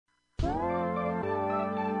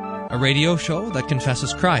a radio show that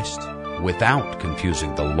confesses Christ without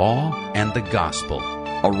confusing the law and the gospel.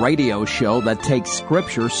 A radio show that takes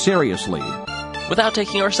Scripture seriously without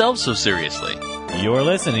taking ourselves so seriously. You're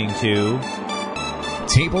listening to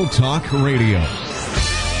Table Talk Radio.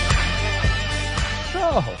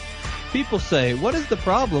 So, people say, what is the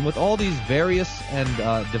problem with all these various and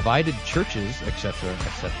divided churches, etc.,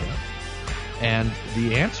 etc.? And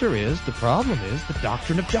the answer is, the problem is the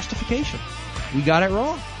doctrine of justification. We got it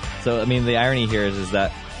wrong. So, I mean, the irony here is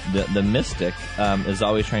that the mystic is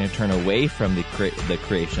always trying to turn away from the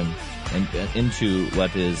creation and into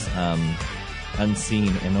what is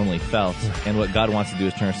unseen and only felt. And what God wants to do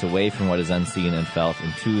is turn us away from what is unseen and felt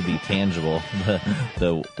into the tangible,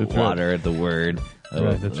 the water, the word,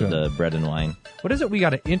 the bread and wine. What is it? We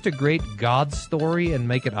got to integrate God's story and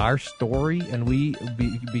make it our story, and we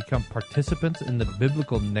become participants in the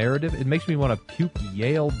biblical narrative. It makes me want to puke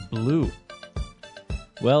Yale blue.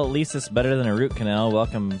 Well, at least it's better than a root canal.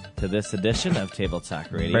 Welcome to this edition of Table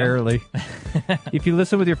Talk Radio. Barely. If you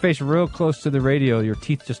listen with your face real close to the radio, your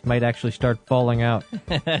teeth just might actually start falling out.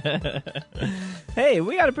 Hey,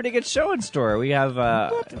 we got a pretty good show in store. We have...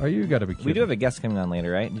 What? Are you got to be kidding. We do have a guest coming on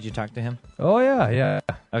later, right? Did you talk to him? Oh, yeah.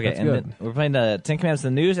 Okay, that's and good. then we're playing the Ten Commandments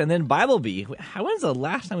in the news, and then Bible Bee. When's the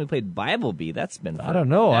last time we played Bible Bee? That's been I don't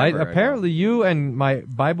know. forever Apparently ago. you and my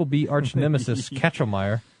Bible Bee arch nemesis,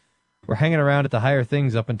 Ketchelmeyer, were hanging around at the Higher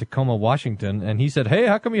Things up in Tacoma, Washington, and he said, hey,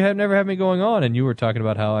 how come you have never had me going on? And you were talking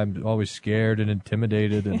about how I'm always scared and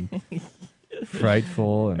intimidated and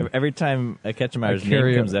frightful. And every time a Ketchelmeyer's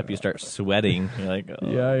name comes up, you start sweating. You're like, oh.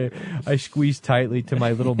 Yeah, I squeeze tightly to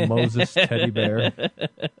my little Moses teddy bear.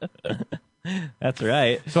 That's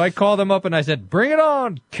right. So I called him up and I said, bring it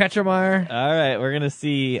on, Ketchelmeyer. All right, we're going to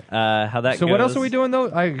see how that goes. So what else are we doing,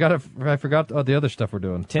 though? I forgot the other stuff we're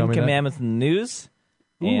doing. Ten Commandments in the news.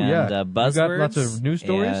 Ooh, and yeah. buzzwords. You got lots of news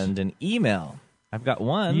stories? And an email. I've got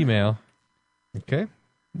one. Email. Okay.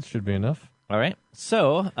 This should be enough. All right.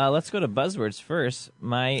 So let's go to buzzwords first.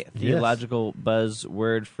 My theological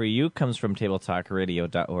buzzword for you comes from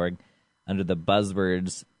tabletalkradio.org under the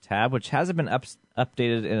buzzwords tab, which hasn't been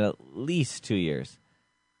updated in at least 2 years.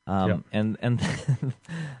 And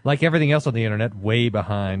like everything else on the internet, way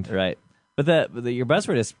behind. Right. But your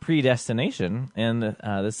buzzword is predestination, and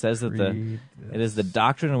this says that it is the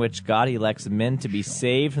doctrine in which God elects men to be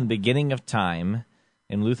saved from the beginning of time.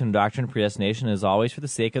 In Lutheran doctrine, predestination is always for the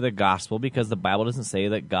sake of the gospel, because the Bible doesn't say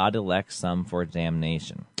that God elects some for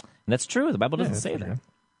damnation. And that's true. The Bible doesn't say that.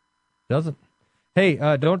 Doesn't. Hey,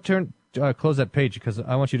 don't close that page, because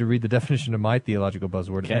I want you to read the definition of my theological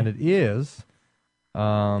buzzword, and it is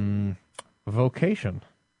vocation.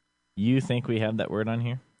 You think we have that word on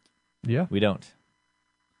here? Yeah. We don't.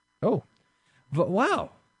 Oh. Wow.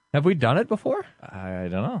 Have we done it before? I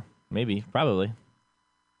don't know. Maybe. Probably.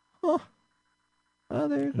 Huh.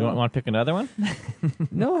 There you go. You want to pick another one?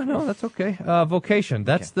 No, that's okay. Vocation.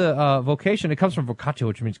 That's the vocation. It comes from vocatio,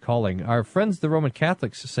 which means calling. Our friends, the Roman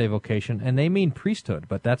Catholics, say vocation, and they mean priesthood,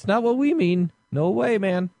 but that's not what we mean. No way,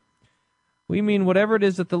 man. We mean whatever it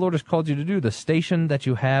is that the Lord has called you to do, the station that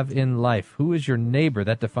you have in life. Who is your neighbor?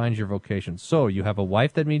 That defines your vocation. So you have a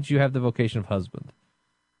wife, that means you have the vocation of husband.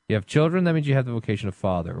 You have children, that means you have the vocation of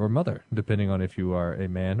father or mother, depending on if you are a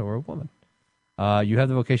man or a woman. You have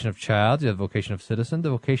the vocation of child, you have the vocation of citizen, the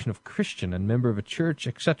vocation of Christian and member of a church,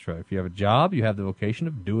 etc. If you have a job, you have the vocation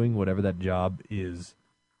of doing whatever that job is,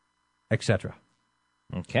 etc.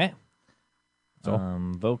 Okay. So,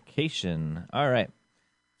 vocation. All right.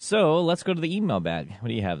 So let's go to the email bag. What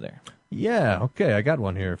do you have there? Yeah, okay, I got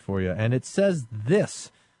one here for you, and it says this.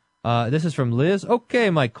 This is from Liz. Okay,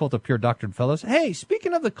 my Cult of Pure Doctrine fellows. Hey,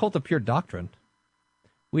 speaking of the Cult of Pure Doctrine,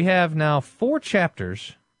 we have now 4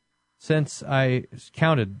 chapters since I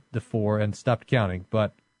counted the 4 and stopped counting,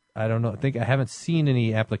 but I don't know. I haven't seen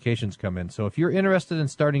any applications come in. So if you're interested in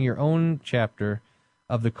starting your own chapter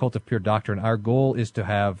of the Cult of Pure Doctrine, our goal is to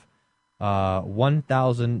have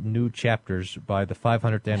 1,000 new chapters by the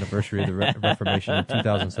 500th anniversary of the Reformation in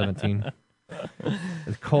 2017.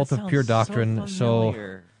 The Cult of Pure Doctrine. So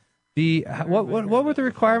what were the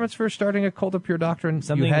requirements for starting a Cult of Pure Doctrine?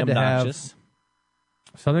 Something you had obnoxious. To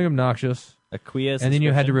have something obnoxious. Acquiesce. And then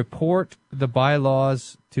you had to report the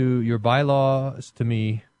bylaws to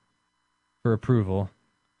me for approval.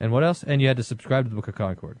 And what else? And you had to subscribe to the Book of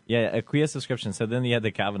Concord. Yeah, acquiesce subscription. So then you had the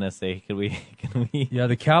Calvinists say, can we? Yeah,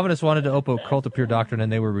 the Calvinists wanted to open a Cult of Pure Doctrine,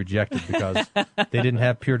 and they were rejected because they didn't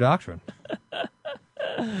have pure doctrine.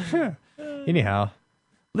 Anyhow,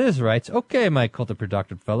 Liz writes, okay, my Cult of Pure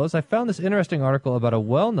Doctrine fellows, I found this interesting article about a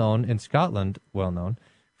well-known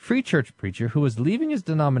free church preacher who was leaving his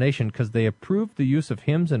denomination because they approved the use of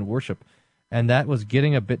hymns and worship and that was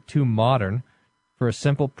getting a bit too modern for a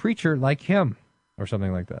simple preacher like him, or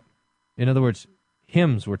something like that. In other words,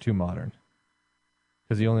 hymns were too modern,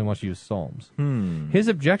 because he only wants to use psalms. His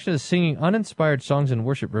objection to singing uninspired songs in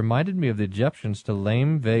worship reminded me of the objections to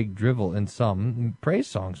lame, vague drivel in some praise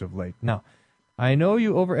songs of late. Now, I know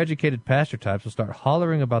you overeducated pastor types will start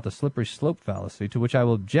hollering about the slippery slope fallacy, to which I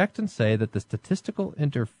will object and say that the statistical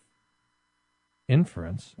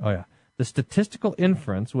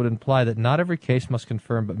inference would imply that not every case must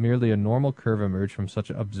confirm, but merely a normal curve emerge from such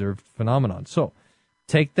an observed phenomenon. So,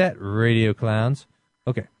 take that, radio clowns.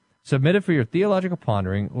 Okay, submitted for your theological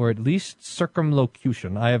pondering, or at least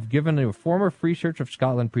circumlocution, I have given a former Free Church of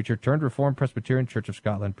Scotland preacher turned Reformed Presbyterian Church of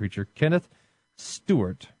Scotland preacher, Kenneth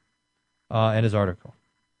Stewart, and his article.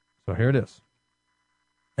 So here it is.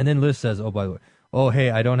 And then Liz says, oh, by the way, oh, hey,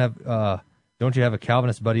 don't you have a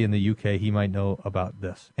Calvinist buddy in the UK? He might know about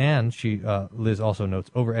this. And Liz also notes,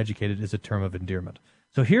 overeducated is a term of endearment.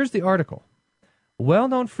 So here's the article.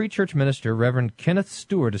 Well-known Free Church minister Reverend Kenneth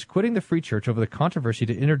Stewart is quitting the Free Church over the controversy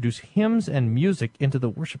to introduce hymns and music into the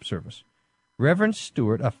worship service. Reverend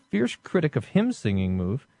Stewart, a fierce critic of hymn singing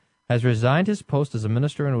move, has resigned his post as a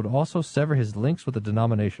minister and would also sever his links with the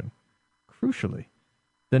denomination. Crucially,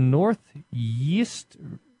 the North Uist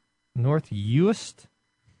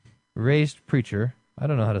raised preacher, I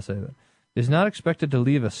don't know how to say that, is not expected to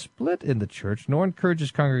leave a split in the church, nor encourage his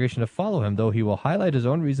congregation to follow him, though he will highlight his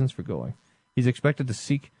own reasons for going. He's expected to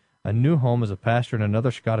seek a new home as a pastor in another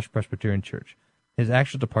Scottish Presbyterian church. His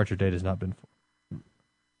actual departure date has not been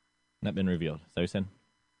revealed. Is that what you said?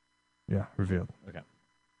 Yeah, revealed. Okay.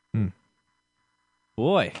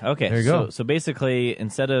 Boy, okay. There you go. So basically,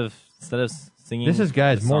 instead of singing, this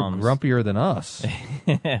guy's more psalms, grumpier than us.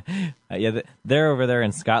 yeah, they're over there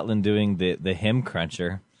in Scotland doing the hymn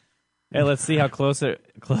cruncher. Hey, let's see how closely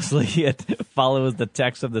it follows the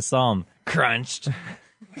text of the psalm. Crunched.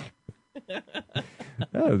 That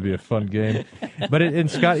would be a fun game. But in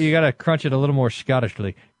Scott, you got to crunch it a little more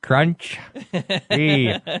Scottishly. Crunch.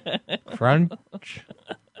 Crunch.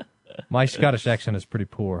 My Scottish accent is pretty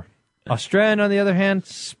poor. Australian, on the other hand,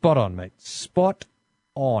 spot on, mate. Spot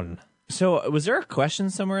on. So, was there a question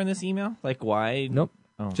somewhere in this email? Like, why? Nope.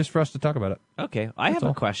 Oh. Just for us to talk about it. Okay. I have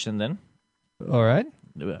a question then. All right.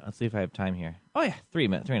 Let's see if I have time here. Oh, yeah.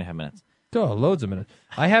 3.5 minutes. Oh, loads of minutes.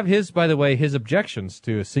 I have his, by the way, his objections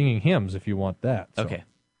to singing hymns if you want that. So. Okay.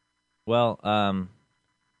 Well,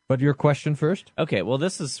 but your question first? Okay. Well,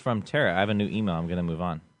 this is from Tara. I have a new email. I'm going to move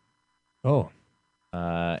on. Oh.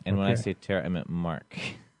 And when I say Tara, I meant Mark.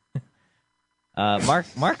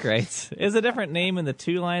 Mark writes, is a different name in the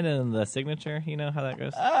to-line and in the signature. You know how that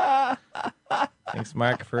goes? Thanks,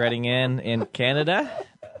 Mark, for writing in Canada,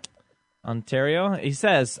 Ontario. He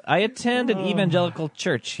says, I attend an evangelical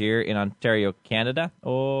church here in Ontario, Canada.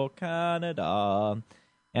 Oh, Canada.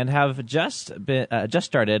 And have just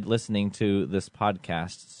started listening to this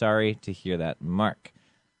podcast. Sorry to hear that, Mark.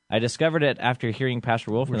 I discovered it after hearing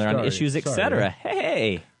Pastor Wolfman on issues, etc.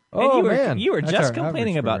 Hey. Oh, man. You were just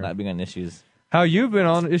complaining about not being on issues. How you've been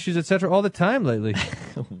on issues, etc. all the time lately.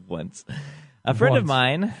 Once. A friend of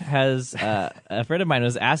mine was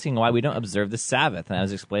asking why we don't observe the Sabbath, and I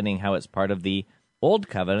was explaining how it's part of the Old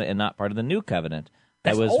Covenant and not part of the New Covenant.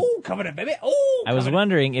 That's Old Covenant, baby. Old I was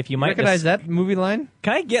wondering if you might recognize that movie line.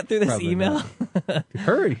 Can I get through this email?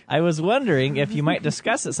 Hurry. I was wondering if you might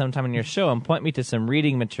discuss it sometime in your show and point me to some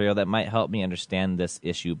reading material that might help me understand this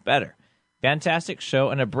issue better. Fantastic show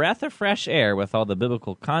and a breath of fresh air with all the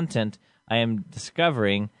biblical content. I am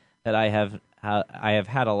discovering that I have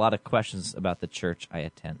had a lot of questions about the church I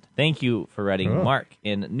attend. Thank you for writing, Mark,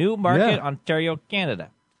 in Newmarket, Ontario, Canada.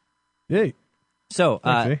 Yay. So,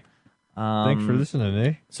 thanks for listening,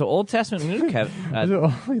 eh? So, Old Testament, New Covenant.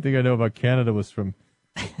 The only thing I know about Canada was from,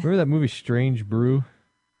 remember that movie Strange Brew?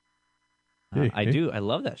 I do. I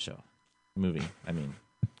love that movie. I mean.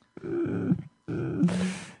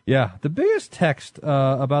 Yeah, the biggest text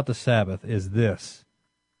about the Sabbath is this.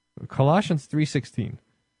 Colossians 3:16.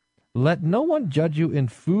 Let no one judge you in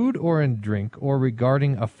food or in drink or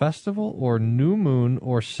regarding a festival or new moon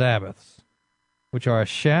or Sabbaths, which are a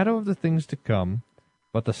shadow of the things to come,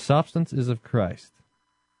 but the substance is of Christ.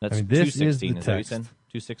 That's this 2:16, is the is that what you text. said?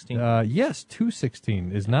 2:16? Yes,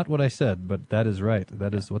 2:16 is not what I said, but that is right.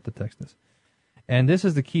 That is what the text is. And this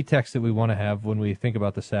is the key text that we want to have when we think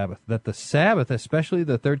about the Sabbath, that the Sabbath, especially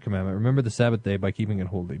the third commandment, remember the Sabbath day by keeping it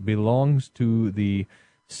holy, belongs to the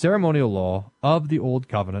ceremonial law of the Old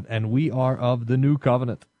Covenant, and we are of the New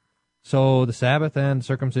Covenant. So the Sabbath and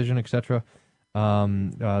circumcision, etc.,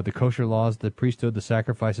 the kosher laws, the priesthood, the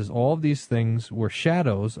sacrifices, all of these things were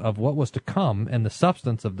shadows of what was to come, and the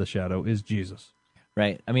substance of the shadow is Jesus.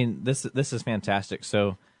 Right. I mean, this is fantastic.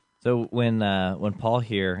 So when Paul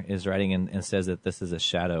here is writing and says that this is a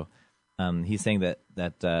shadow, he's saying that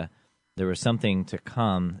there was something to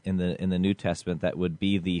come in the New Testament that would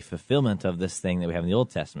be the fulfillment of this thing that we have in the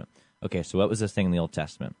Old Testament. Okay, so what was this thing in the Old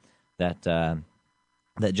Testament? That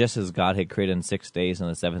just as God had created in 6 days, and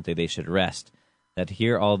on the seventh day they should rest, that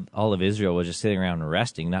here all of Israel was just sitting around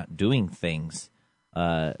resting, not doing things.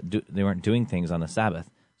 They weren't doing things on the Sabbath.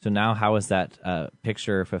 So now how is that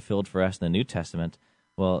picture fulfilled for us in the New Testament?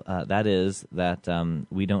 Well, that is that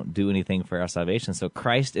we don't do anything for our salvation. So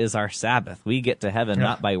Christ is our Sabbath. We get to heaven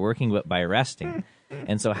not by working, but by resting.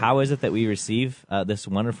 And so how is it that we receive this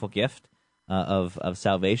wonderful gift of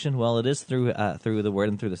salvation? Well, it is through the Word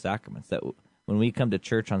and through the sacraments. That when we come to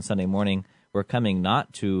church on Sunday morning, we're coming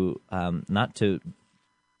not to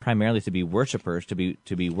primarily to be worshipers, to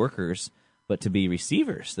be workers, but to be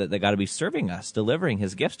receivers, that God to be serving us, delivering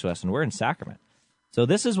His gifts to us, and we're in sacrament. So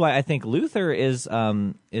this is why I think Luther is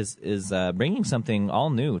bringing something all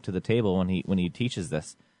new to the table when he teaches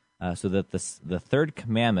this, so that the third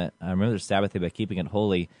commandment, remember the Sabbath day by keeping it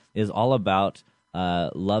holy, is all about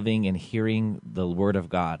loving and hearing the Word of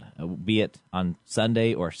God, be it on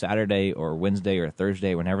Sunday or Saturday or Wednesday or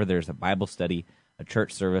Thursday, whenever there's a Bible study, a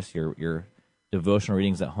church service, your devotional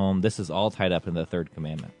readings at home. This is all tied up in the third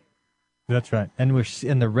commandment. That's right. And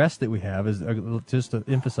the rest that we have is, just to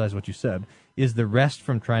emphasize what you said, is the rest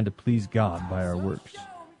from trying to please God by our works.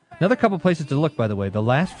 Another couple places to look, by the way, the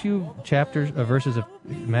last few verses of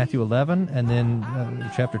Matthew 11 and then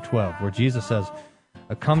chapter 12, where Jesus says,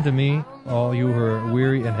 "Come to me, all you who are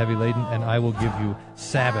weary and heavy laden, and I will give you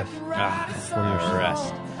Sabbath for your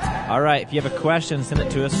rest." All right. If you have a question, send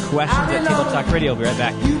it to us. Questions at Table Talk Radio. We'll be right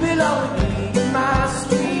back. You belong in my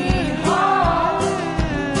sweetheart.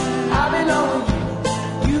 I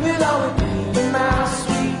belong, you belong in my sweetheart.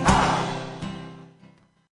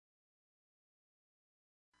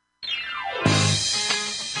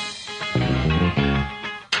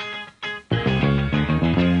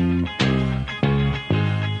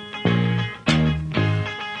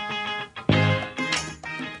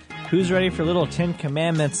 Who's ready for little 10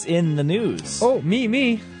 Commandments in the news? Oh,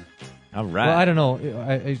 me. All right. Well, I don't know.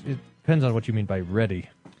 It depends on what you mean by ready.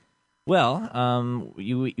 Well,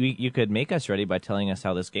 you could make us ready by telling us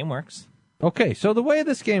how this game works. Okay, so the way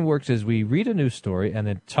this game works is we read a news story and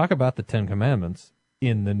then talk about the 10 Commandments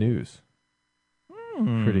in the news.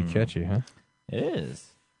 Pretty catchy, huh? It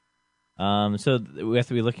is. So we have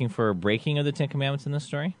to be looking for a breaking of the 10 Commandments in this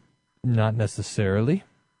story? Not necessarily.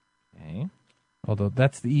 Okay. Although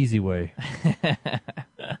that's the easy way.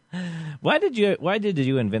 Why did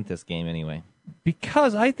you invent this game anyway?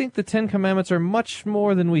 Because I think the 10 Commandments are much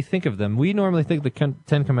more than we think of them. We normally think the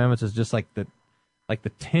 10 Commandments is just like the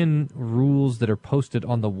 10 rules that are posted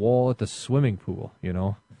on the wall at the swimming pool, you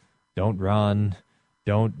know? Don't run,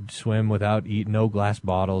 don't swim without eating, no glass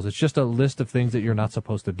bottles. It's just a list of things that you're not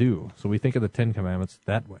supposed to do. So we think of the 10 Commandments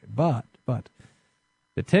that way. But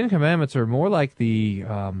the 10 Commandments are more like the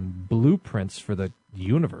blueprints for the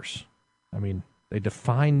universe. I mean, they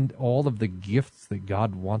define all of the gifts that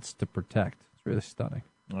God wants to protect. It's really stunning.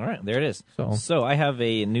 All right, there it is. So I have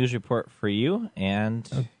a news report for you,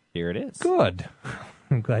 and here it is. Good.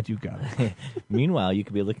 I'm glad you got it. Meanwhile, you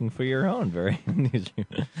could be looking for your own very news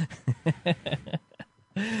report.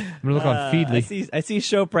 I'm going to look on Feedly. I see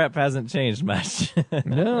show prep hasn't changed much.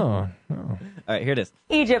 No. All right, here it is.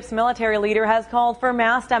 Egypt's military leader has called for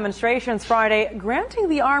mass demonstrations Friday, granting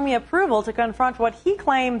the army approval to confront what he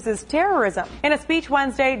claims is terrorism. In a speech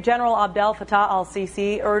Wednesday, General Abdel Fattah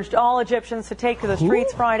al-Sisi urged all Egyptians to take to the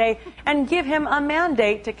streets Friday and give him a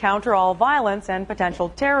mandate to counter all violence and potential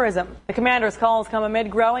terrorism. The commander's calls come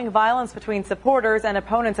amid growing violence between supporters and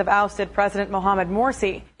opponents of ousted President Mohamed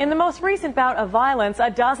Morsi. In the most recent bout of violence,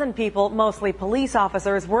 a dozen people, mostly police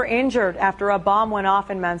officers, were injured after a bomb went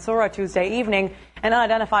off in Mansoura Tuesday evening. An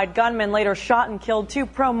unidentified gunman later shot and killed 2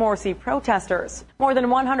 pro-Morsi protesters. More than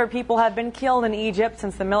 100 people have been killed in Egypt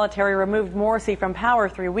since the military removed Morsi from power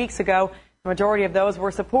 3 weeks ago. The majority of those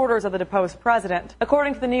were supporters of the deposed president.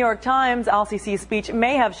 According to the New York Times, al-Sisi's speech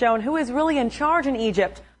may have shown who is really in charge in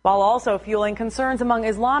Egypt, while also fueling concerns among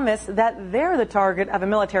Islamists that they're the target of a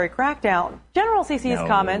military crackdown. General Sisi's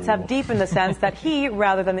comments have deepened the sense that he,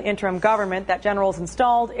 rather than the interim government that generals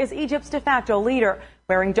installed, is Egypt's de facto leader.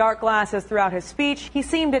 Wearing dark glasses throughout his speech, he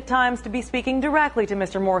seemed at times to be speaking directly to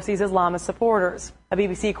Mr. Morsi's Islamist supporters. A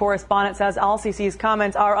BBC correspondent says al-Sisi's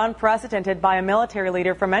comments are unprecedented by a military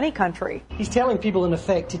leader from any country. He's telling people, in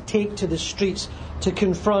effect, to take to the streets to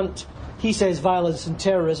confront He says violence and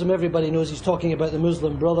terrorism. Everybody knows he's talking about the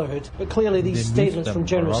Muslim Brotherhood. But clearly these statements from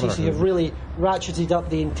General Sisi have really ratcheted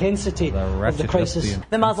up the intensity of the crisis.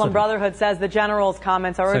 The Muslim Brotherhood says the general's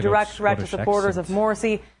comments are a direct threat to supporters of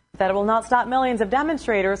Morsi, that it will not stop millions of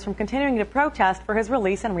demonstrators from continuing to protest for his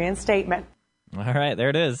release and reinstatement. All right, there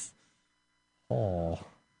it is. Oh,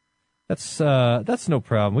 that's no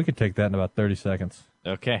problem. We could take that in about 30 seconds.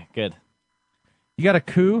 Okay, good. You got a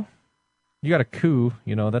coup?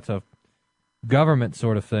 You know, that's a government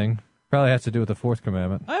sort of thing. Probably has to do with the Fourth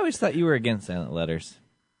Commandment. I always thought you were against silent letters.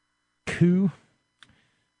 Coup?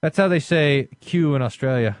 That's how they say Q in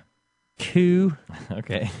Australia. Coup.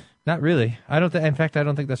 Okay. Not really. In fact, I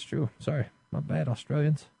don't think that's true. Sorry. My bad,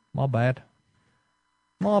 Australians. My bad.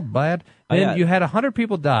 And you had 100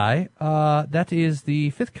 people die. That is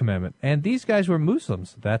the Fifth Commandment. And these guys were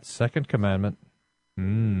Muslims. That's Second Commandment.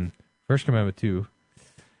 First Commandment, too.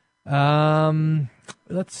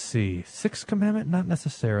 Let's see. Sixth Commandment? Not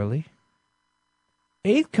necessarily.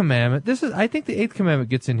 Eighth Commandment. I think the Eighth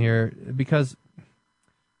Commandment gets in here because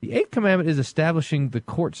the Eighth Commandment is establishing the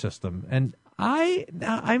court system. And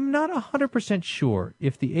I'm not 100% sure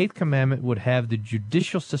if the Eighth Commandment would have the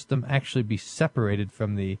judicial system actually be separated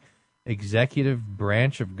from the executive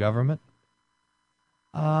branch of government.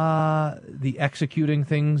 The executing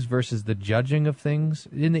things versus the judging of things.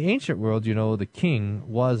 In the ancient world, you know, the king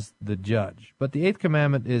was the judge. But the Eighth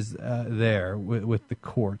Commandment is there with the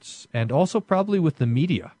courts and also probably with the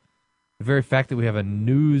media. The very fact that we have a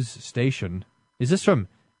news station. Is this from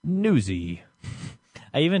Newsy?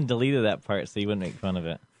 I even deleted that part so you wouldn't make fun of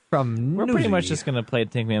it. From We're Newsy. pretty much just going to play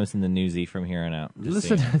Ten Commandments in the Newsy from here on out.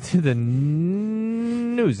 Listen to the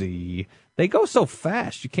Newsy. They go so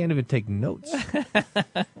fast you can't even take notes.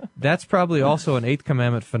 That's probably also an Eighth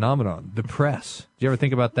Commandment phenomenon. The press. Did you ever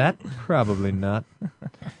think about that? Probably not.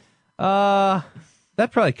 That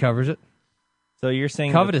probably covers it. So you're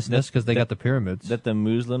saying covetousness because they got the pyramids. That the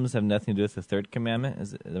Muslims have nothing to do with the Third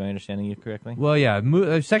Commandment? Am I understanding you correctly? Well, yeah.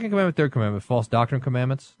 Second Commandment, Third Commandment, false doctrine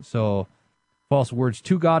commandments. So false words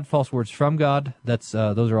to God, false words from God. That's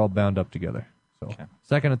those are all bound up together. So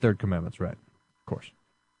Second and Third Commandments, right? Of course.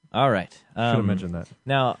 All right. Should have mentioned that.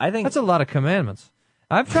 Now, I think that's a lot of commandments.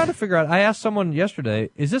 I'm trying to figure out. I asked someone yesterday,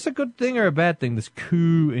 is this a good thing or a bad thing, this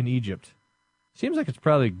coup in Egypt? Seems like it's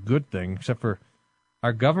probably a good thing, except for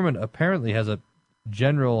our government apparently has a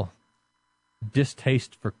general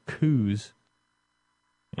distaste for coups.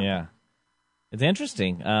 Yeah. It's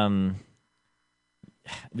interesting. I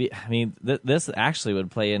mean, this actually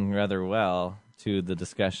would play in rather well to the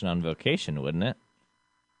discussion on vocation, wouldn't it?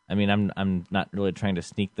 I mean, I'm not really trying to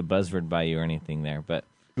sneak the buzzword by you or anything there, but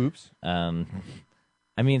oops. I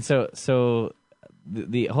mean, so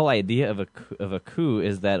the whole idea of a coup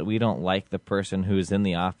is that we don't like the person who's in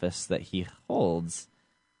the office that he holds,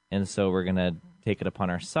 and so we're gonna take it upon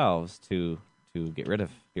ourselves to get rid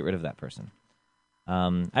of that person. I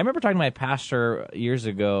remember talking to my pastor years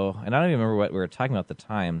ago, and I don't even remember what we were talking about at the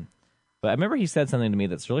time, but I remember he said something to me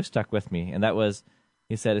that's really stuck with me, and that was,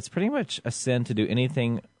 he said, it's pretty much a sin to do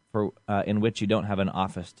anything for in which you don't have an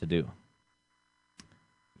office to do.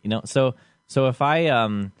 You know, so if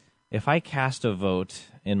I cast a vote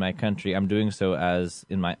in my country, I'm doing so as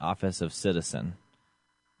in my office of citizen.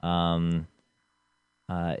 If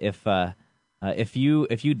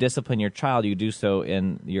you discipline your child, you do so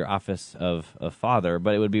in your office of father.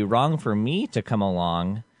 But it would be wrong for me to come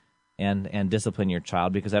along and discipline your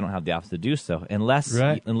child because I don't have the office to do so, unless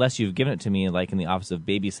you've given it to me, like in the office of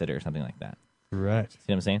babysitter or something like that. Right. See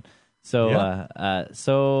what I'm saying? So, yeah.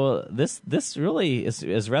 So this really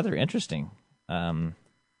is rather interesting.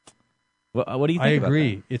 What do you think? I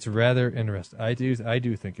agree. About that? It's rather interesting. I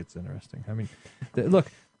do think it's interesting. I mean, look,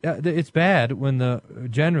 it's bad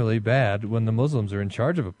generally bad when the Muslims are in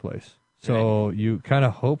charge of a place. So you kind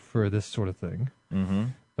of hope for this sort of thing. Mm-hmm.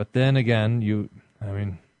 But then again,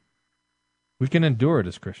 we can endure it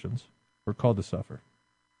as Christians. We're called to suffer.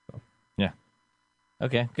 So. Yeah.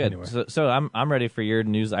 Okay, good. Anyway. So I'm ready for your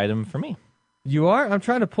news item for me. You are? I'm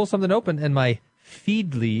trying to pull something open, and my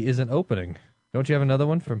Feedly isn't opening. Don't you have another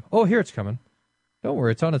one from... Oh, here it's coming. Don't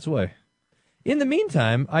worry, it's on its way. In the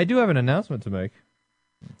meantime, I do have an announcement to make.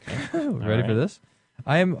 Ready for this?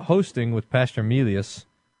 I am hosting with Pastor Melius.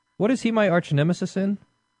 What is he my arch nemesis in?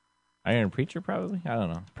 Iron Preacher, probably? I don't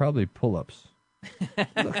know. Probably pull-ups.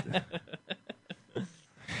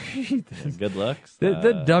 Good looks.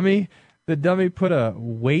 The dummy put a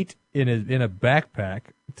weight in a backpack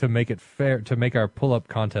to make it fair, to make our pull-up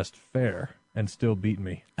contest fair, and still beat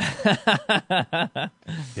me.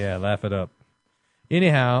 Yeah, laugh it up.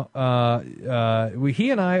 Anyhow,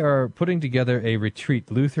 he and I are putting together a retreat,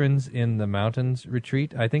 Lutherans in the Mountains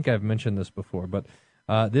retreat. I think I've mentioned this before, but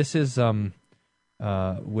this is with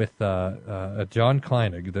John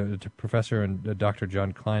Kleinig, the professor and Dr.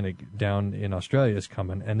 John Kleinig down in Australia is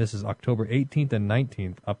coming, and this is October 18th and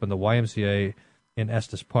 19th up in the YMCA in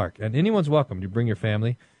Estes Park. And anyone's welcome. You bring your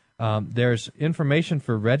family. There's information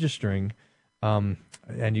for registering,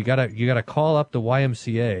 and you gotta call up the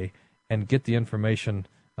YMCA and get the information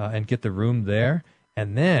and get the room there.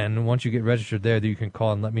 And then once you get registered there, you can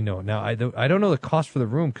call and let me know. Now, I don't know the cost for the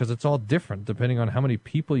room because it's all different depending on how many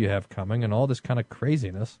people you have coming and all this kind of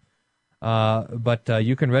craziness. But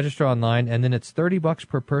you can register online, and then it's $30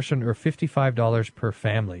 per person or $55 per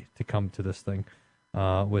family to come to this thing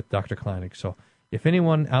with Dr. Kleinig. So if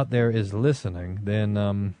anyone out there is listening,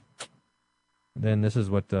 then this is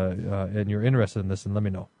what, and you're interested in this, and let me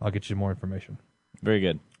know. I'll get you more information. Very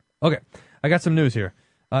good. Okay, I got some news here.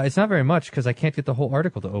 It's not very much because I can't get the whole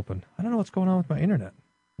article to open. I don't know what's going on with my internet.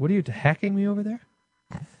 What are you hacking me over there?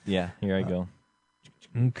 Yeah, here I go.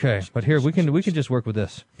 Okay, but here we can just work with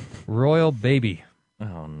this. Royal baby.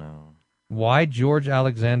 Oh no. Why George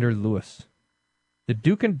Alexander Lewis? The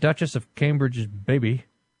Duke and Duchess of Cambridge's baby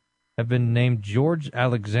have been named George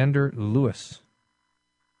Alexander Lewis.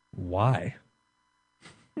 Why?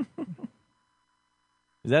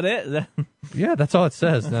 Is that it? Yeah, that's all it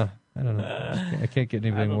says. No, I don't know. I can't get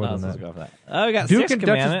anything more than that. Oh, we got Duke Sixth and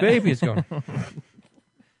Commandment. Duchess baby is going.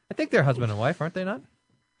 I think they're husband and wife, aren't they not?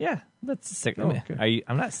 Yeah, that's the Sixth. Oh, okay.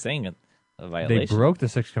 I'm not saying a violation. They broke the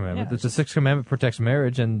Sixth Commandment. Yeah, The Sixth Commandment protects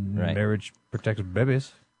marriage, and Right. marriage protects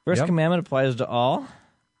babies. First Yep. commandment applies to all.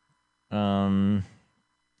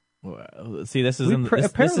 See, this is this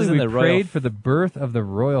Apparently, is in we the royal. prayed for the birth of the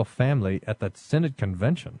royal family at that Synod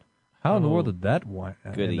convention. How in the world did that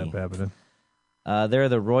goody. end up happening? They're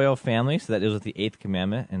the royal family, so that deals with the Eighth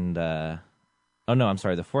Commandment, and the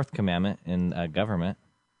Fourth Commandment in government.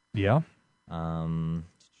 Yeah. That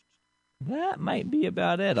might be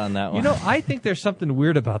about it on that one. You know, I think there's something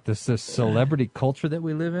weird about this celebrity culture that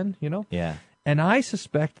we live in, you know? Yeah. And I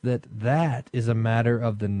suspect that is a matter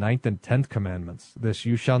of the 9th and 10th commandments. This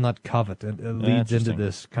you shall not covet. It leads into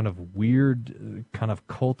this kind of weird kind of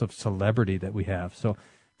cult of celebrity that we have. So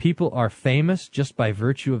people are famous just by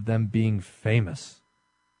virtue of them being famous.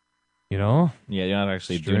 You know? Yeah, you don't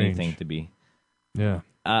actually do anything to be. Yeah.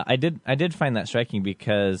 I did find that striking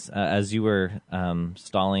because as you were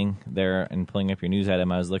stalling there and pulling up your news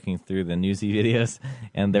item, I was looking through the newsy videos,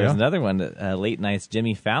 and there's another one that late nights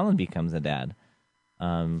Jimmy Fallon becomes a dad,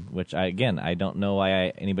 which I don't know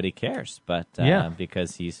why anybody cares, but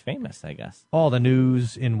because he's famous, I guess. All the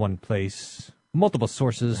news in one place, multiple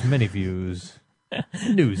sources, many views.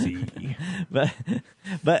 Newsy.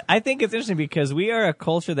 But I think it's interesting because we are a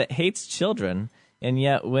culture that hates children, and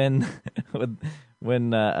yet when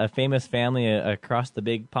a famous family across the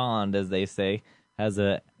big pond, as they say, has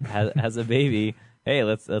a baby, hey,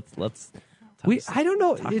 let's I don't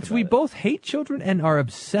know. We both hate children and are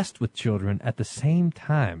obsessed with children at the same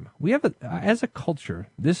time. We have as a culture,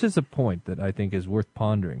 this is a point that I think is worth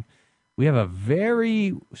pondering. We have a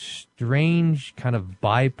very strange kind of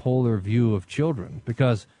bipolar view of children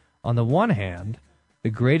because on the one hand,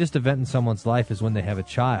 the greatest event in someone's life is when they have a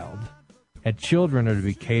child. And children are to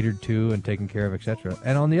be catered to and taken care of, etc.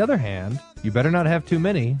 And on the other hand, you better not have too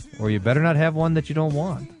many, or you better not have one that you don't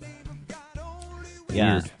want.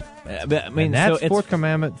 Yeah. But, I mean, and that's so Fourth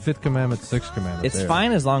Commandment, Fifth Commandment, Sixth Commandment. It's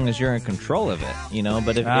fine as long as you're in control of it, you know.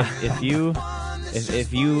 But if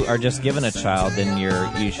you are just given a child, then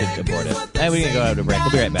you should abort it. Hey, we're gonna go out to break. We'll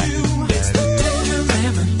be right back.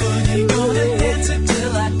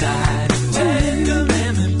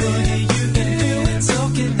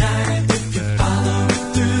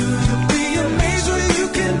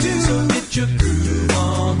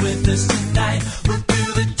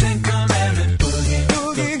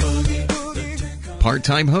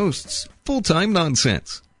 Part-time hosts, full-time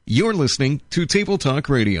nonsense. You're listening to Table Talk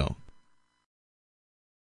Radio.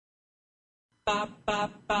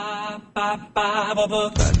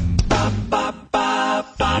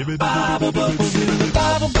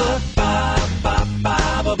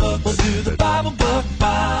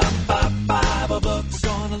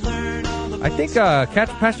 I think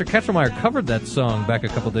Pastor Ketchelmeyer covered that song back a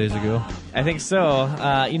couple days ago. I think so.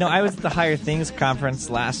 I was at the Higher Things conference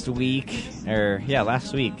last week,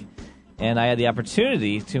 and I had the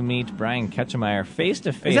opportunity to meet Brian Ketchelmeyer face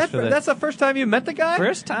to face. That's the first time you met the guy?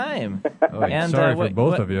 First time. Oh, and sorry for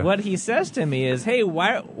both of you. What he says to me is, "Hey,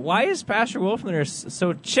 why is Pastor Wolfner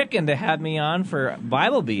so chicken to have me on for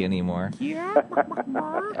Bible Bee anymore?" Yeah.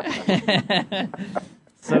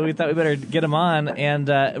 So we thought we better get him on, and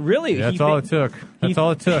really... That's all it took.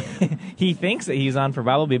 He thinks that he's on for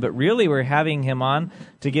Bible Bee, but really we're having him on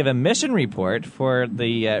to give a mission report for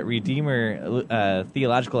the Redeemer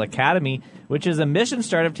Theological Academy, which is a mission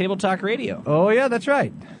start of Table Talk Radio. Oh, yeah, that's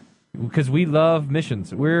right. Because we love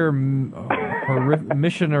missions. We're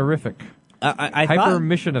mission-orific.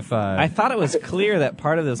 Hyper-missionified. I thought it was clear that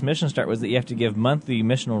part of this mission start was that you have to give monthly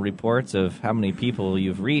missional reports of how many people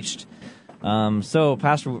you've reached. So,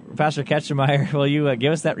 Pastor Ketchemeyer, will you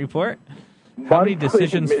give us that report? How many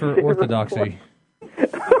decisions for orthodoxy?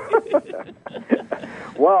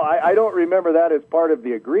 Well, I don't remember that as part of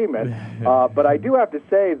the agreement, but I do have to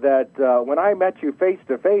say that when I met you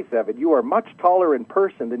face-to-face, Evan, you are much taller in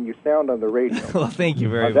person than you sound on the radio. Well, thank you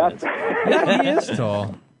very much. Yeah, he is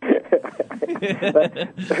tall.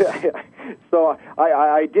 So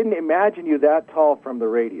I didn't imagine you that tall from the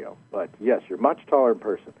radio, but yes, you're much taller in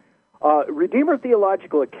person. Redeemer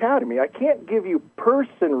Theological Academy, I can't give you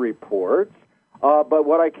person reports, but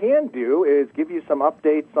what I can do is give you some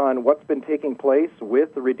updates on what's been taking place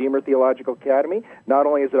with the Redeemer Theological Academy. Not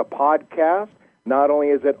only is it a podcast, not only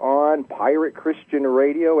is it on Pirate Christian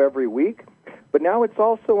Radio every week, but now it's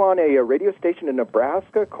also on a radio station in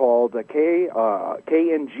Nebraska called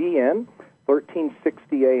KNGN,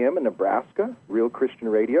 1360 AM in Nebraska, Real Christian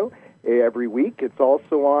Radio, every week. It's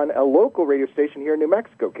also on a local radio station here in New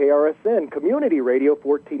Mexico, KRSN, Community Radio,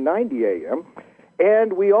 1490 AM.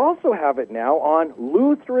 And we also have it now on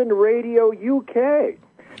Lutheran Radio UK.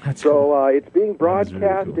 That's cool. It's being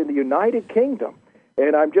broadcast really cool. in the United Kingdom.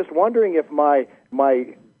 And I'm just wondering if my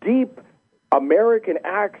deep American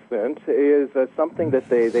accent is something that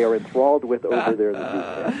they are enthralled with over there in the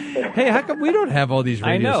UK. Hey, how come we don't have all these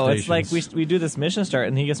radio stations? It's like we do this mission start,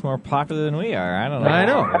 and he gets more popular than we are. I don't know. I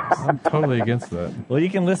know. I'm totally against that. Well, you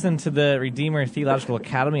can listen to the Redeemer Theological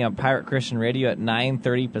Academy on Pirate Christian Radio at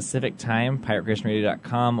 9:30 Pacific Time,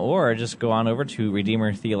 piratechristianradio.com, or just go on over to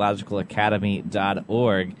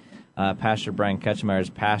redeemertheologicalacademy.org. Pastor Brian Ketchemeyer is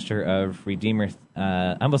pastor of Redeemer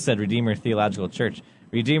Theological Church.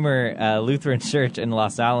 Redeemer Lutheran Church in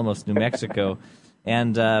Los Alamos, New Mexico.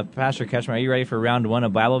 And Pastor Ketchemeyer, are you ready for round one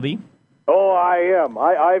of Bible Bee? Oh, I am.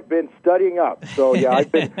 I've been studying up. So, yeah,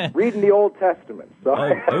 I've been reading the Old Testament. So.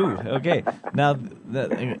 Okay. Now,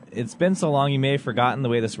 it's been so long you may have forgotten the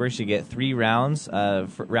way this works. You get 3 rounds.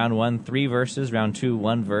 For round 1, 3 verses. Round 2,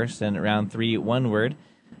 1 verse. And round 3, 1 word.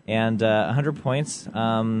 And 100 points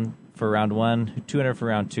for round 1, 200 for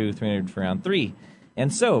round 2, 300 for round 3.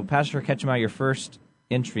 And so, Pastor Ketchemeyer, your first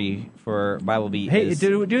entry for Bible Bee is... Hey,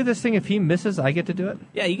 do we do this thing if he misses, I get to do it?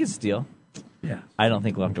 Yeah, you can steal. Yeah. I don't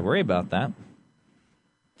think we'll have to worry about that.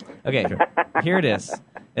 Okay, here it is.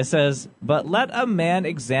 It says, "But let a man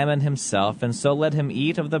examine himself, and so let him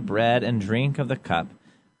eat of the bread and drink of the cup.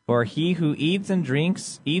 For he who eats and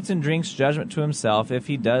drinks judgment to himself, if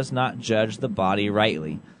he does not judge the body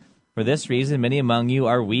rightly. For this reason many among you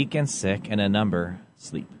are weak and sick, and a number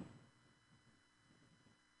sleep."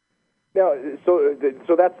 Now, so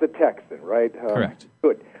that's the text then, right? Correct.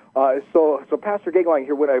 Good. So Pastor Gagline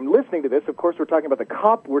here, when I'm listening to this, of course, we're talking about the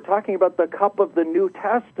cup. We're talking about the cup of the New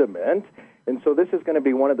Testament. And so this is going to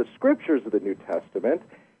be one of the scriptures of the New Testament.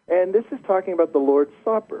 And this is talking about the Lord's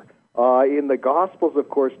Supper. In the Gospels, of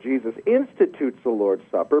course, Jesus institutes the Lord's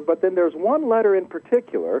Supper. But then there's one letter in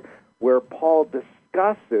particular where Paul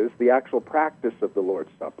discusses the actual practice of the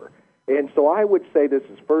Lord's Supper. And so I would say this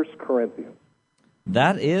is 1 Corinthians.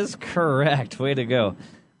 That is correct. Way to go.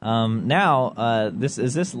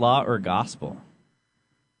 Is this law or gospel?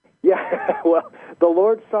 Yeah, well, the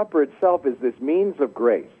Lord's Supper itself is this means of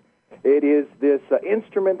grace. It is this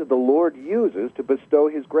instrument that the Lord uses to bestow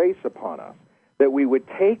His grace upon us, that we would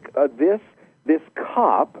take this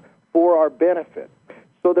cup for our benefit.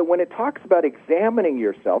 So that when it talks about examining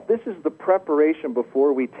yourself, this is the preparation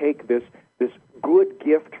before we take this good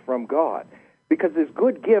gift from God. Because this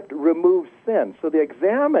good gift removes sin. So the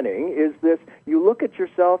examining is this, you look at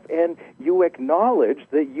yourself and you acknowledge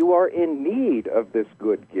that you are in need of this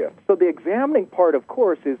good gift. So the examining part, of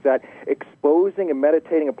course, is that exposing and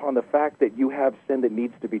meditating upon the fact that you have sin that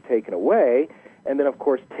needs to be taken away. And then, of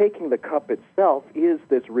course, taking the cup itself is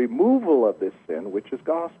this removal of this sin, which is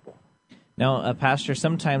gospel. Now, Pastor,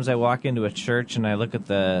 sometimes I walk into a church and I look at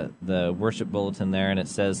the worship bulletin there, and it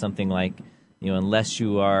says something like, unless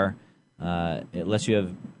you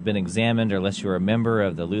have been examined or unless you are a member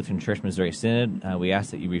of the Lutheran Church Missouri Synod, we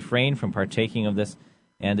ask that you refrain from partaking of this.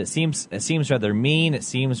 And it seems rather mean. It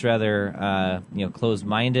seems rather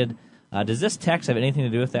closed-minded. Does this text have anything to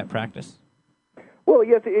do with that practice? Well,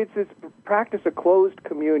 yes, it's this practice of closed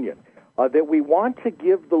communion, that we want to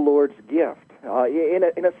give the Lord's gift.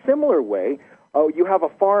 In a similar way, you have a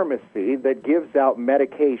pharmacy that gives out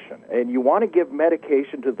medication, and you want to give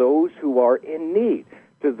medication to those who are in need,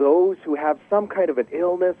 to those who have some kind of an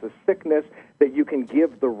illness, a sickness that you can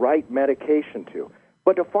give the right medication to.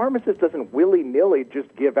 But a pharmacist doesn't willy-nilly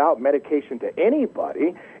just give out medication to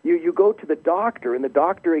anybody. You go to the doctor, and the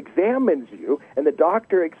doctor examines you, and the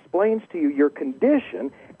doctor explains to you your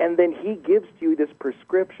condition, and then he gives to you this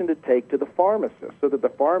prescription to take to the pharmacist, so that the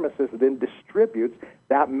pharmacist then distributes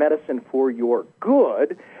that medicine for your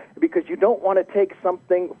good, because you don't want to take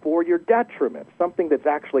something for your detriment, something that's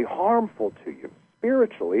actually harmful to you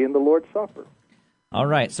spiritually in the Lord's Supper. All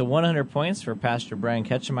right, so 100 points for Pastor Brian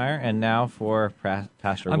Ketchemeyer, and now for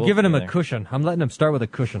Pastor I'm giving him a cushion. I'm letting him start with a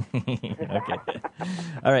cushion. Okay.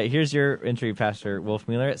 All right, here's your entry, Pastor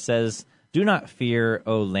Wolfmueller. It says, "Do not fear,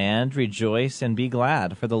 O land, rejoice and be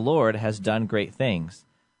glad, for the Lord has done great things.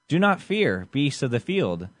 Do not fear, beasts of the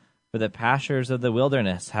field, for the pastures of the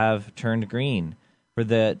wilderness have turned green. For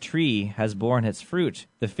the tree has borne its fruit,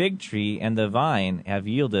 the fig tree and the vine have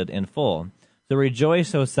yielded in full. So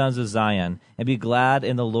rejoice, O sons of Zion, and be glad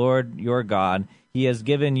in the Lord your God. He has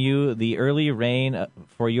given you the early rain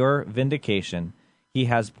for your vindication. He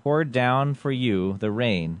has poured down for you the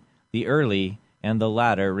rain, the early and the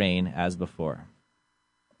latter rain as before."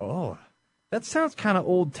 Oh, that sounds kind of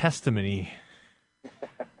Old Testament-y.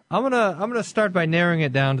 I'm gonna start by narrowing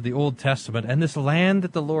it down to the Old Testament and this land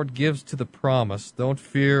that the Lord gives to the promise. Don't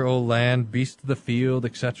fear, O land, beasts of the field,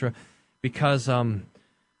 etc. Because the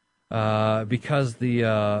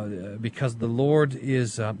Lord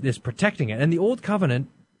is protecting it. And the Old Covenant,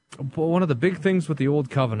 one of the big things with the Old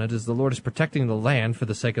Covenant is the Lord is protecting the land for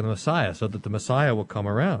the sake of the Messiah, so that the Messiah will come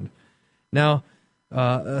around. Now,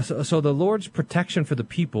 so the Lord's protection for the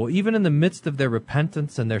people, even in the midst of their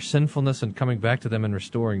repentance and their sinfulness and coming back to them and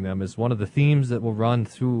restoring them, is one of the themes that will run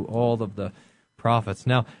through all of the prophets.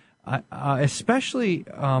 Now, especially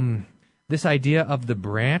this idea of the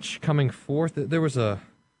branch coming forth. There was the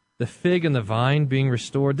fig and the vine being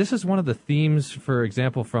restored. This is one of the themes, for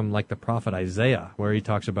example, from like the prophet Isaiah, where he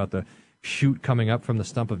talks about the shoot coming up from the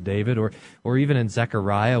stump of David, or even in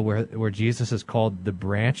Zechariah, where Jesus is called the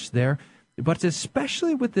branch there. But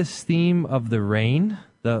especially with this theme of the rain,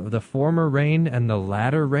 the former rain and the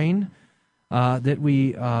latter rain, that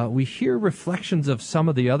we hear reflections of some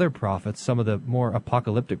of the other prophets, some of the more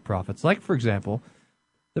apocalyptic prophets, like, for example,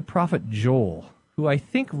 the prophet Joel, who I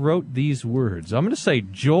think wrote these words. I'm going to say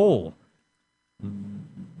Joel.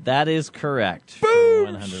 That is correct.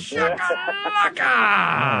 Boom! 100 Shakalaka!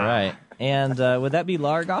 All right. And would that be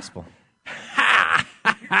law or gospel? Ha!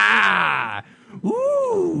 Ha! Ha!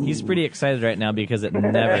 Ooh! He's pretty excited right now because it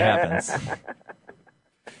never happens.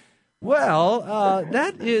 Well,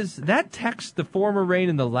 that text, the former rain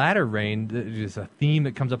and the latter rain, is a theme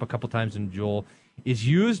that comes up a couple times in Joel, is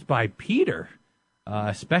used by Peter,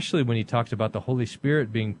 especially when he talks about the Holy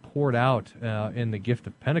Spirit being poured out in the gift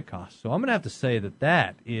of Pentecost. So I'm going to have to say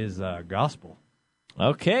that is gospel.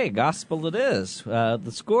 Okay, gospel it is.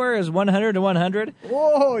 The score is 100 to 100.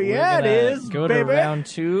 Oh, yeah, it is, Go baby. to round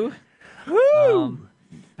two. Woo!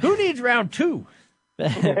 Who needs round two?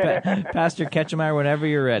 Pastor Ketchemeyer, whenever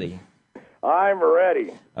you're ready. I'm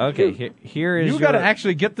ready. Okay, here is you got to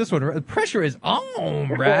actually get this one. The pressure is on,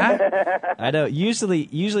 Brad. I know. Usually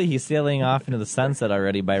he's sailing off into the sunset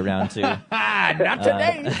already by round two. Not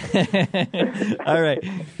today. All right,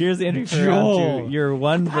 here's the entry for round two. Your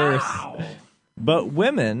one verse. But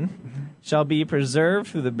women shall be preserved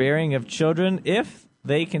through the bearing of children if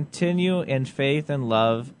they continue in faith and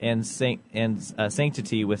love and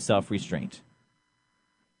sanctity with self-restraint.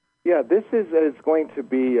 Yeah, this is going to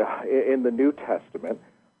be in the New Testament,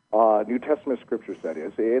 New Testament scriptures, that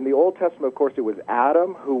is. In the Old Testament, of course, it was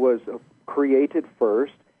Adam who was created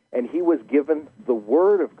first, and he was given the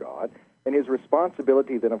Word of God, and his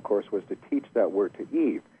responsibility then, of course, was to teach that Word to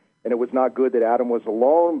Eve. And it was not good that Adam was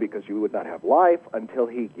alone, because you would not have life until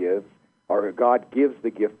God gives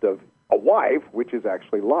the gift of a wife, which is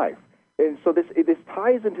actually life. And so this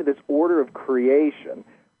ties into this order of creation.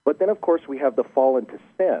 But then, of course, we have the fall into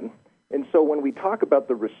sin. And so when we talk about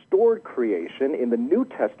the restored creation in the New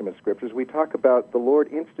Testament scriptures, we talk about the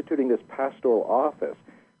Lord instituting this pastoral office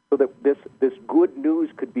so that this good news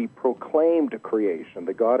could be proclaimed to creation,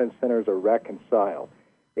 that God and sinners are reconciled.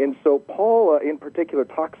 And so Paul, in particular,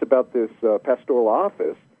 talks about this pastoral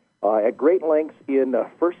office at great lengths in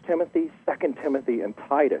 1 Timothy, 2 Timothy, and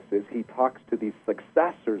Titus, as he talks to these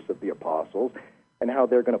successors of the apostles and how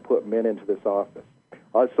they're going to put men into this office.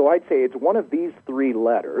 So I'd say it's one of these three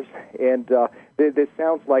letters, and this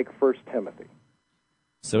sounds like 1 Timothy.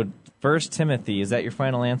 So 1 Timothy, is that your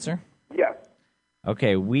final answer? Yes.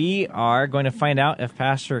 Okay, we are going to find out if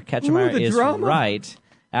Pastor Ketchemeyer is drama. right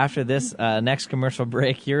after this next commercial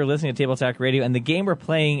break. You're listening to Table Talk Radio, and the game we're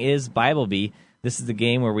playing is Bible Bee. This is the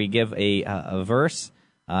game where we give a verse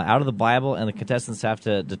out of the Bible, and the contestants have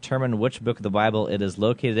to determine which book of the Bible it is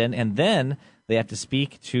located in, and then they have to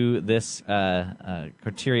speak to this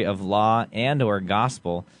criteria of law and or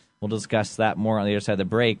gospel. We'll discuss that more on the other side of the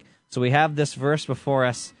break. So we have this verse before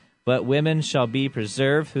us. But women shall be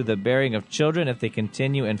preserved through the bearing of children if they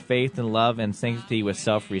continue in faith and love and sanctity with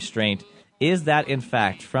self-restraint. Is that, in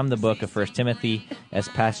fact, from the book of 1 Timothy, as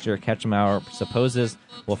Pastor Ketchemeyer supposes?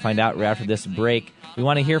 We'll find out right after this break. We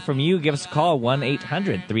want to hear from you. Give us a call,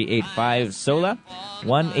 1-800-385-SOLA,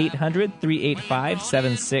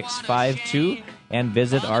 1-800-385-7652, and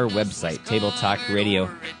visit our website,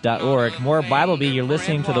 tabletalkradio.org. More Bible Bee. You're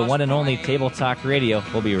listening to the one and only Table Talk Radio.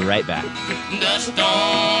 We'll be right back. Dust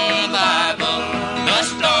on the Bible,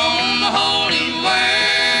 dust on the Holy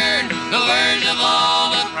Word, the words of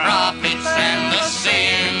all the prophets and the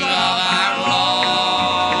sayings of our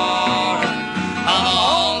Lord. Of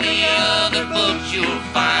all the other books you'll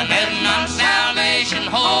find that none salvation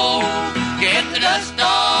holds. Get the dust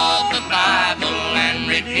off the Bible and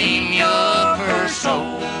redeem your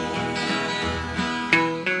soul.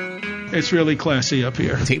 It's really classy up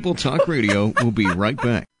here. Table Talk Radio will be right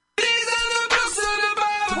back.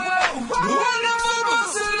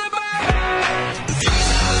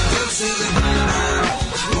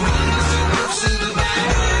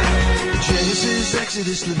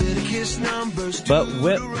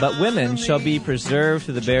 But women shall be preserved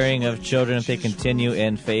through the bearing of children if they continue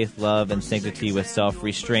in faith, love, and sanctity with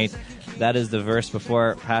self-restraint. That is the verse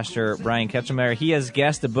before Pastor Brian Ketchemeyer. He has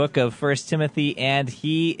guessed the book of 1 Timothy, and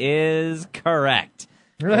he is correct.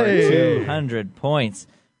 Hey. 200 points,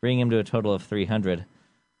 bringing him to a total of 300.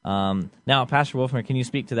 Now, Pastor Wolfmer, can you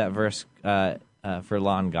speak to that verse for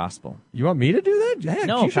law and gospel? You want me to do that? Heck,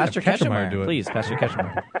 No, you should have Pastor Ketchemeyer do it. Please, Pastor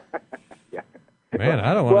Ketchemeyer. Man,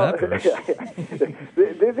 I don't want that verse.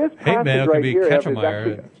 This Hate passage mail right can be here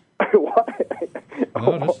Ketchemeyer.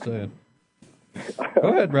 No, just saying. Go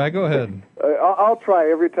ahead, Brad. Go ahead. I'll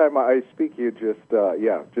try every time I speak. You just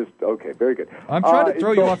okay. Very good. I'm trying to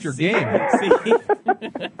throw you off your game.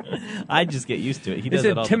 I just get used to it. He does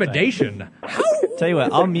It's it all the time. intimidation. Tell you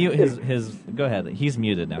what, I'll mute his. Go ahead. He's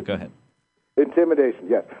muted now. Go ahead. Intimidation,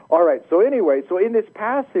 yes. All right. So anyway, in this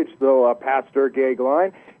passage, though, Pastor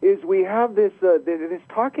Gagline, is we have this. It is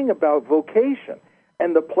talking about vocation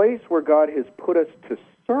and the place where God has put us to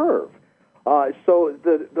serve. So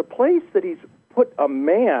the place that He's put a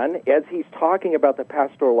man, as He's talking about the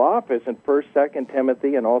pastoral office in 1st, 2nd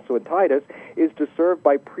Timothy, and also in Titus, is to serve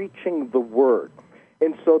by preaching the word.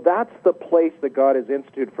 And so that's the place that God has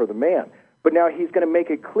instituted for the man. But now He's going to make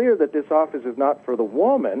it clear that this office is not for the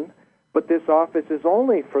woman, but this office is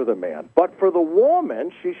only for the man. But for the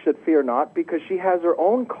woman, she should fear not, because she has her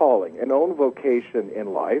own calling and own vocation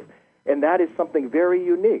in life, and that is something very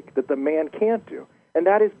unique that the man can't do, and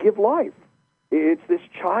that is give life. It's this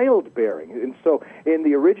childbearing. And so in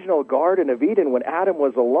the original Garden of Eden, when Adam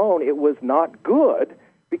was alone, it was not good,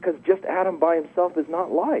 because just Adam by himself is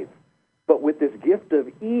not life. But with this gift of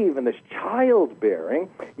Eve and this childbearing,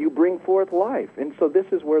 you bring forth life. And so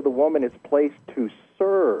this is where the woman is placed to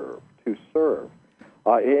serve.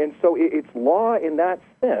 And so it's law in that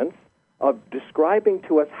sense of describing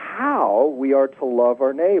to us how we are to love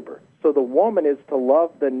our neighbor. So the woman is to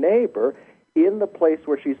love the neighbor in the place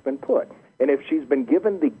where she's been put. And if she's been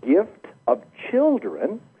given the gift of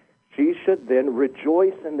children, she should then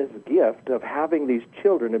rejoice in this gift of having these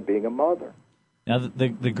children and being a mother. Now, the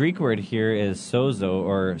Greek word here is sozo,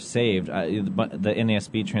 or saved. The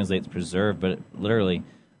NASB translates preserved, but literally,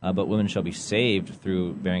 but women shall be saved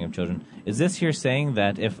through bearing of children. Is this here saying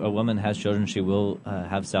that if a woman has children, she will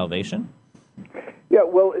have salvation? Yeah,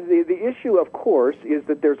 well, the issue, of course, is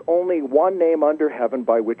that there's only one name under heaven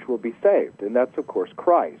by which we'll be saved, and that's, of course,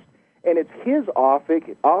 Christ. And it's His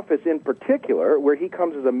office in particular, where He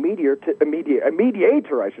comes as a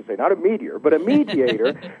mediator, I should say, not a meteor, but a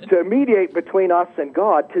mediator, to mediate between us and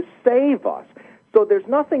God, to save us. So there's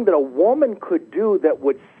nothing that a woman could do that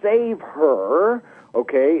would save her,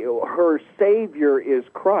 okay? Her Savior is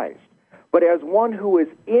Christ. But as one who is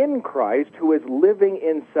in Christ, who is living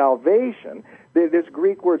in salvation, this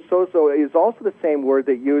Greek word sozo is also the same word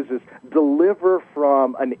that uses deliver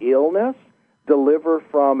from an illness, deliver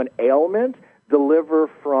from an ailment, deliver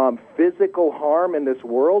from physical harm in this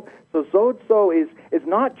world. So sozo is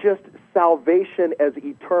not just salvation as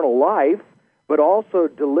eternal life, but also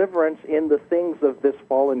deliverance in the things of this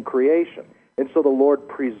fallen creation. And so the Lord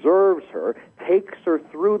preserves her, takes her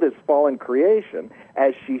through this fallen creation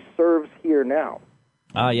as she serves here now.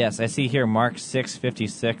 Yes, I see here Mark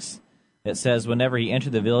 6:56. It says, whenever he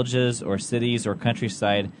entered the villages or cities or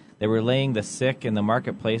countryside, they were laying the sick in the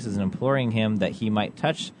marketplaces and imploring him that he might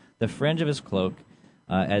touch the fringe of his cloak.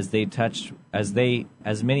 As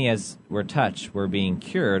many as were touched were being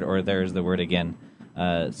cured, or there's the word again,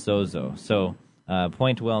 sozo. So,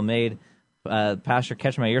 point well made. Pastor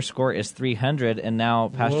Ketchmer, your score is 300, and now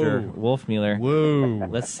Pastor Wolfmueller. Whoa.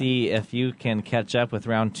 Let's see if you can catch up with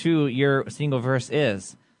round 2. Your single verse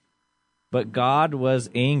is, but God was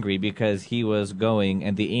angry because he was going,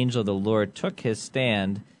 and the angel of the Lord took his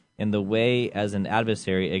stand in the way as an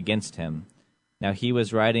adversary against him. Now he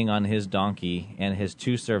was riding on his donkey, and his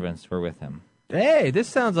 2 servants were with him. Hey, this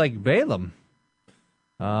sounds like Balaam.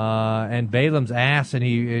 And Balaam's ass, and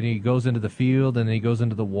he goes into the field, and he goes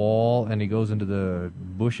into the wall, and he goes into the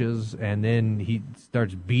bushes, and then he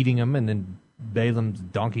starts beating him, and then Balaam's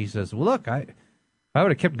donkey says, well, look, if I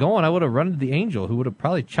would have kept going, I would have run into the angel, who would have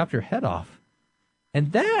probably chopped your head off.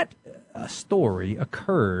 And that story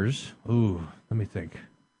occurs, let me think.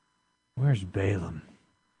 Where's Balaam?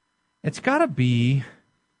 It's got to be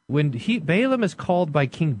when Balaam is called by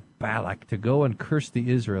King Balak to go and curse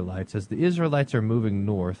the Israelites as the Israelites are moving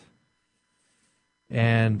north,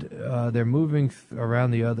 and they're moving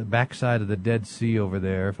around the other backside of the Dead Sea over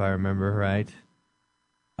there, if I remember right.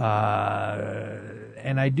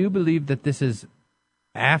 And I do believe that this is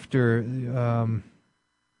after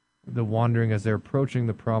the wandering, as they're approaching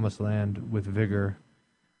the Promised Land with vigor.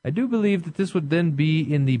 I do believe that this would then be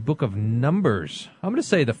in the book of Numbers. I'm going to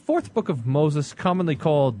say the 4th book of Moses, commonly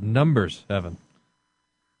called Numbers, Evan.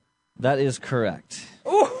 That is correct.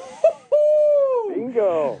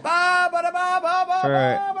 Bingo!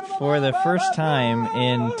 For the first time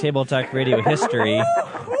in Table Talk Radio history,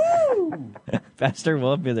 Pastor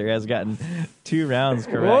Wolfmuller has gotten 2 rounds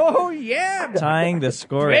correct. Oh, yeah! Tying the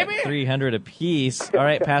score at 300 apiece. All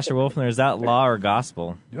right, Pastor Wolfmuller, is that law or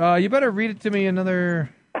gospel? You better read it to me another...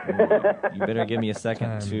 You better give me a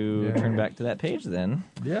second to turn back to that page then.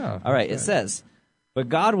 Yeah. All right, it says, but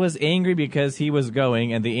God was angry because he was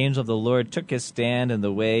going, and the angel of the Lord took his stand in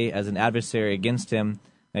the way as an adversary against him.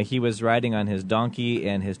 And he was riding on his donkey,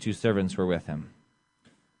 and his 2 servants were with him.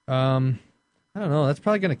 I don't know. That's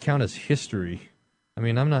probably going to count as history. I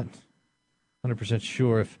mean, I'm not 100%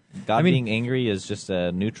 sure if... God being angry is just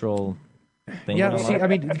a neutral thing. Yeah, see, I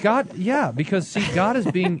mean, God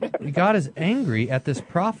is angry at this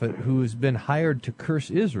prophet who has been hired to curse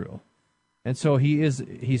Israel. And so he's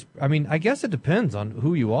I mean, I guess it depends on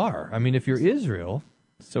who you are. I mean, if you're Israel,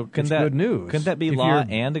 so it's good news. Couldn't that be law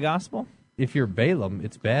and the gospel? If you're Balaam,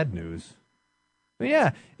 it's bad news. But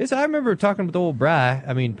yeah, I remember talking with old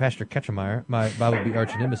Pastor Ketchemeyer, my Bible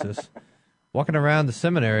arch nemesis, walking around the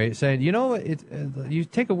seminary saying, you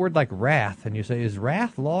take a word like wrath and you say, is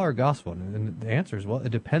wrath law or gospel? And the answer is, well,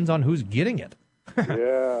 it depends on who's getting it.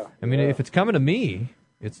 Yeah. I mean, if it's coming to me,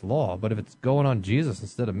 it's law. But if it's going on Jesus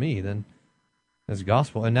instead of me, then it's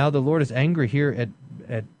gospel. And now the Lord is angry here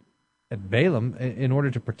at Balaam in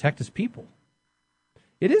order to protect his people.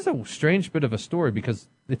 It is a strange bit of a story because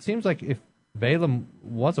it seems like if Balaam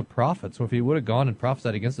was a prophet, so if he would have gone and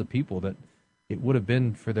prophesied against the people, that it would have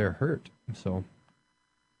been for their hurt. So,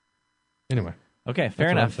 anyway. Okay, fair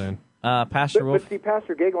enough. Pastor Wolf. But see,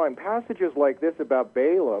 Pastor Gagline, passages like this about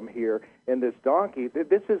Balaam here and this donkey,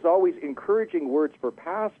 this is always encouraging words for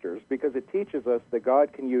pastors because it teaches us that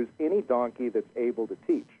God can use any donkey that's able to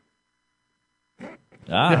teach.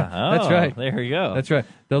 That's right. There we go. That's right.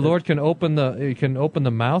 The Lord can open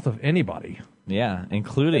the mouth of anybody. Yeah,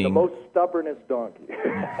 including and the most stubbornest donkey,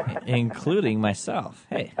 including myself.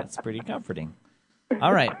 Hey, that's pretty comforting.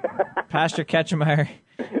 All right, Pastor Ketchemeyer,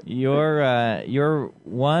 your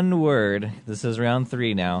one word. This is round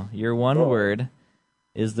 3 now. Your one word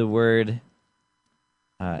is the word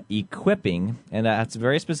equipping, and that's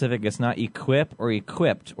very specific. It's not equip or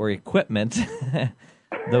equipped or equipment.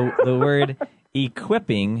 The word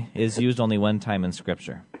equipping is used only one time in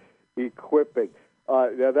Scripture. Equipping.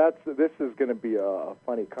 Now this is going to be a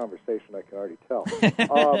funny conversation. I can already tell.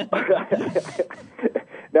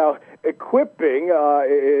 Now, equipping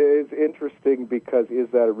is interesting because is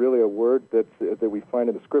that really a word that we find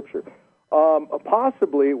in the Scripture?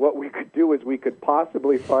 Possibly, what we could do is we could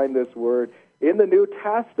possibly find this word in the New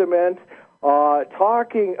Testament,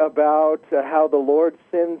 talking about how the Lord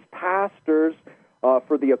sends pastors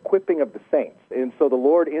for the equipping of the saints. And so the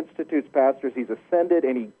Lord institutes pastors. He's ascended,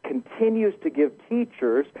 and he continues to give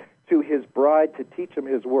teachers to his bride to teach them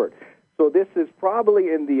his word. So this is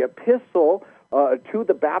probably in the epistle to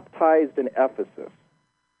the baptized in Ephesus.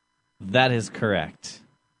 That is correct.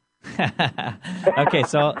 Okay,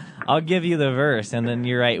 so I'll give you the verse, and then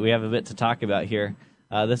you're right, we have a bit to talk about here.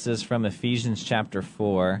 This is from Ephesians chapter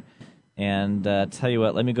 4. And tell you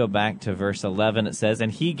what, let me go back to verse 11. It says,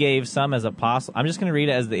 and he gave some as apostles. I'm just going to read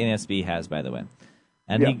it as the NSB has, by the way.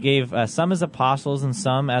 And he gave some as apostles, and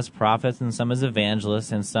some as prophets, and some as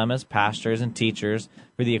evangelists, and some as pastors and teachers,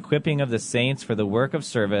 for the equipping of the saints for the work of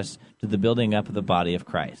service to the building up of the body of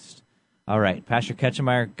Christ. All right, Pastor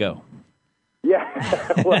Ketchemeyer, go. Yeah.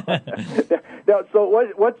 Well, now, so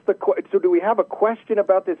what's the so do we have a question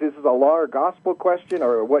about this? Is this a law or gospel question,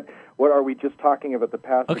 or what are we just talking about the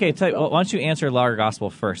passage? Okay, why don't you answer law or gospel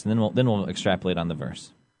first, and then we'll extrapolate on the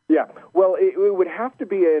verse. Yeah, well, it would have to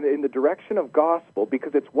be in the direction of gospel,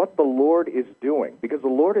 because it's what the Lord is doing, because the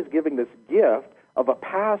Lord is giving this gift of a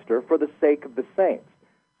pastor for the sake of the saints.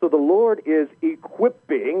 So the Lord is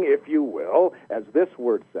equipping, if you will, as this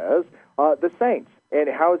word says, the saints. And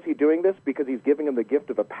how is he doing this? Because he's giving them the gift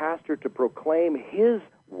of a pastor to proclaim his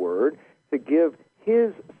word, to give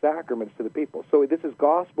his sacraments to the people. So this is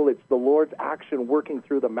gospel. It's the Lord's action working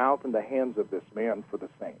through the mouth and the hands of this man for the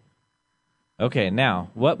saints. Okay,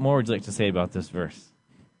 now, what more would you like to say about this verse?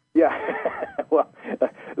 Yeah, well,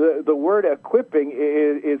 the word equipping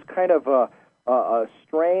is kind of a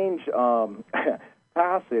strange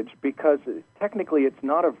passage, because technically it's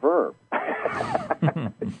not a verb.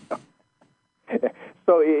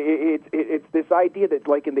 So it's this idea that,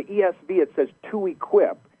 like in the ESV, it says to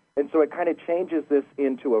equip, and so it kind of changes this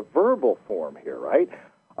into a verbal form here, right?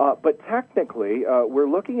 But technically, we're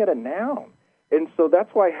looking at a noun. And so that's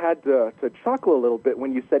why I had to chuckle a little bit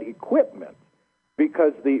when you said equipment,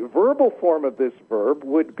 because the verbal form of this verb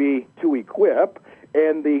would be to equip,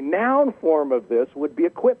 and the noun form of this would be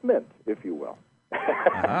equipment, if you will.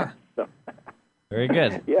 So, very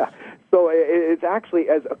good. Yeah. So it's actually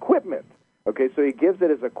as equipment. Okay, so he gives it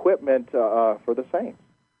as equipment for the saints.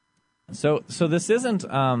 So this isn't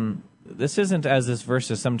as this verse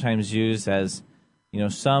is sometimes used as,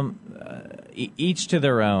 some each to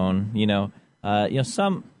their own.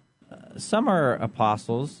 Some are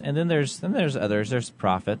apostles, and then there's others. There's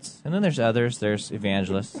prophets, and then there's others. There's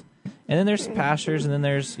evangelists, and then there's pastors, and then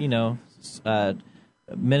there's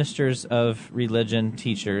ministers of religion,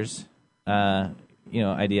 teachers.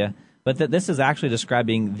 Idea, but that this is actually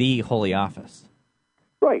describing the holy office.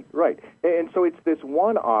 Right. And so it's this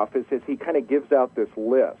one office as he kind of gives out this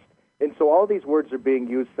list. And so all these words are being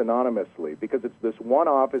used synonymously, because it's this one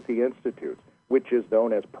office he institutes, which is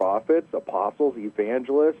known as prophets, apostles,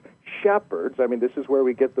 evangelists, shepherds. I mean, this is where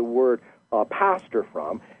we get the word pastor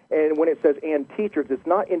from. And when it says and teachers, it's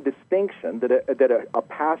not in distinction that a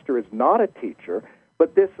pastor is not a teacher,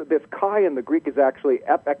 but this kai in the Greek is actually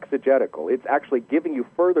exegetical. It's actually giving you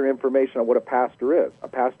further information on what a pastor is. A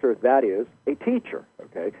pastor, that is, a teacher.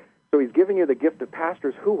 Okay, so he's giving you the gift of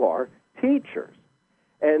pastors who are teachers.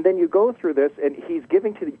 And then you go through this, and he's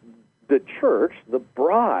giving to the church, the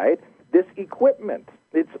bride, this equipment.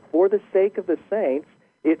 It's for the sake of the saints.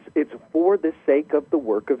 It's for the sake of the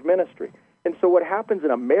work of ministry. And so what happens in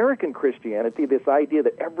American Christianity, this idea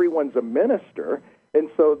that everyone's a minister, and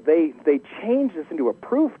so they change this into a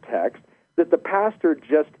proof text that the pastor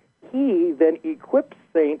he then equips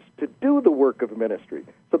saints to do the work of ministry.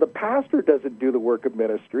 So the pastor doesn't do the work of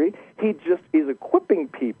ministry. He just is equipping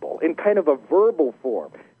people in kind of a verbal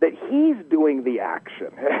form, that he's doing the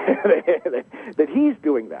action, that he's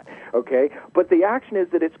doing that, okay? But the action is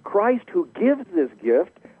that it's Christ who gives this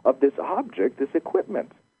gift of this object, this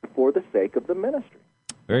equipment, for the sake of the ministry.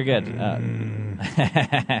 Very good.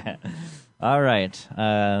 All right.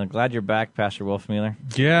 Glad you're back, Pastor Wolfmueller.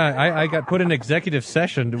 Yeah, I got put in executive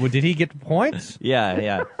session. Did he get points?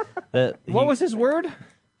 Yeah. What was his word?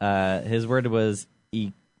 His word was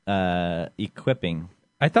equipping.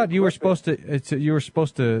 I thought you were supposed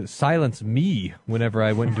to silence me whenever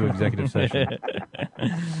I went into executive session.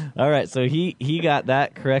 All right, so he got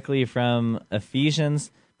that correctly from Ephesians,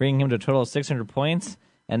 bringing him to a total of 600 points.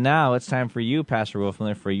 And now it's time for you, Pastor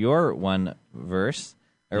Wolfmueller, for your one verse.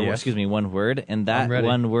 One word, and that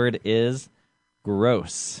one word is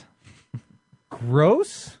gross.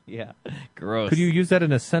 Gross? Yeah, gross. Could you use that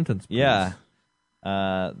in a sentence, please? Yeah,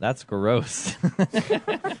 that's gross.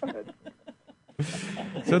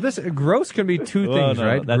 So this gross can be two things,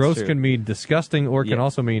 right? Gross true. can mean disgusting, or it can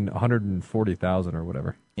also mean 140,000 or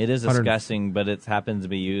whatever. It is disgusting, but it happens to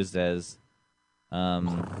be used as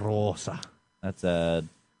grossa. That's a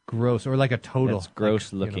gross, or like a total. That's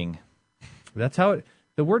gross looking. That's how it.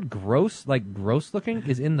 The word gross, like gross looking,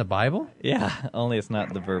 is in the Bible? Yeah, only it's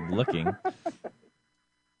not the verb looking.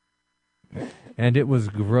 And it was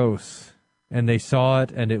gross. And they saw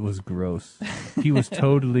it, and it was gross. He was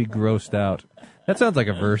totally grossed out. That sounds like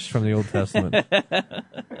a verse from the Old Testament.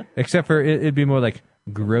 Except for it'd be more like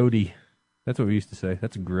grody. That's what we used to say.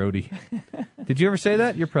 That's grody. Did you ever say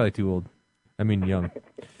that? You're probably too old. I mean, young.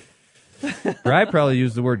 Or I probably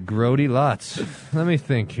used the word grody lots. Let me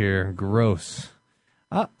think here. Gross.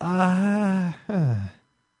 I'm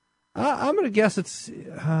going to guess it's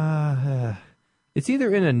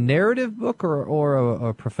either in a narrative book or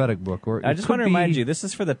a prophetic book. Or I just want to remind you, this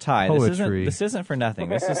is for the tie. Poetry. This isn't for nothing.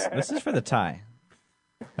 This is for the tie.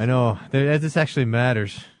 I know. This actually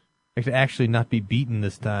matters. I could actually not be beaten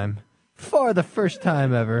this time. For the first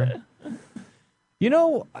time ever. You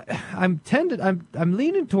know, I'm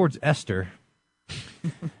leaning towards Esther.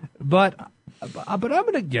 but I'm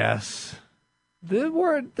going to guess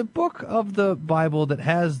the book of the Bible that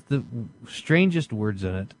has the strangest words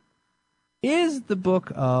in it is the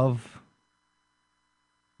book of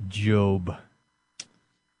Job.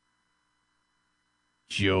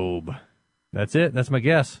 Job. That's it. That's my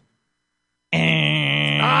guess.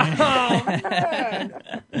 Oh, man.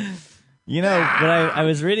 You know, when I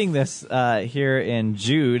was reading this here in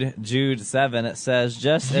Jude 7, it says,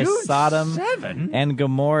 just as Sodom and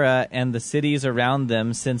Gomorrah and the cities around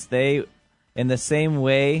them, since they, in the same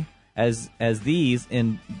way as these,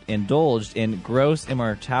 indulged in gross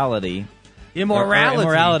immorality, and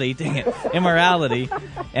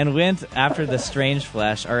went after the strange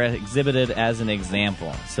flesh, are exhibited as an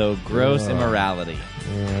example. So, gross immorality.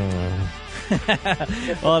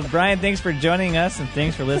 Well, Brian, thanks for joining us, and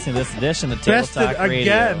thanks for listening to this edition of Table Talk Radio.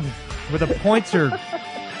 Again, where the points are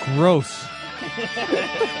gross.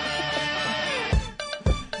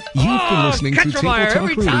 You've been listening to Table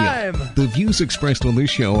Talk Radio. The views expressed on this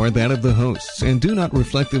show are that of the hosts and do not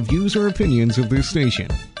reflect the views or opinions of this station.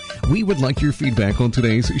 We would like your feedback on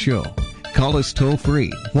today's show. Call us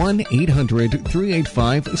toll-free,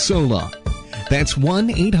 1-800-385-SOLA. That's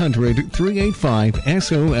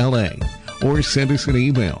 1-800-385-SOLA. Or send us an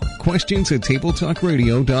email,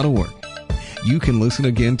 questions@tabletalkradio.org. You can listen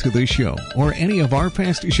again to this show or any of our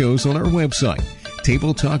past shows on our website,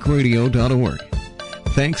 tabletalkradio.org.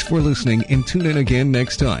 Thanks for listening, and tune in again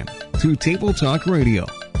next time to Table Talk Radio.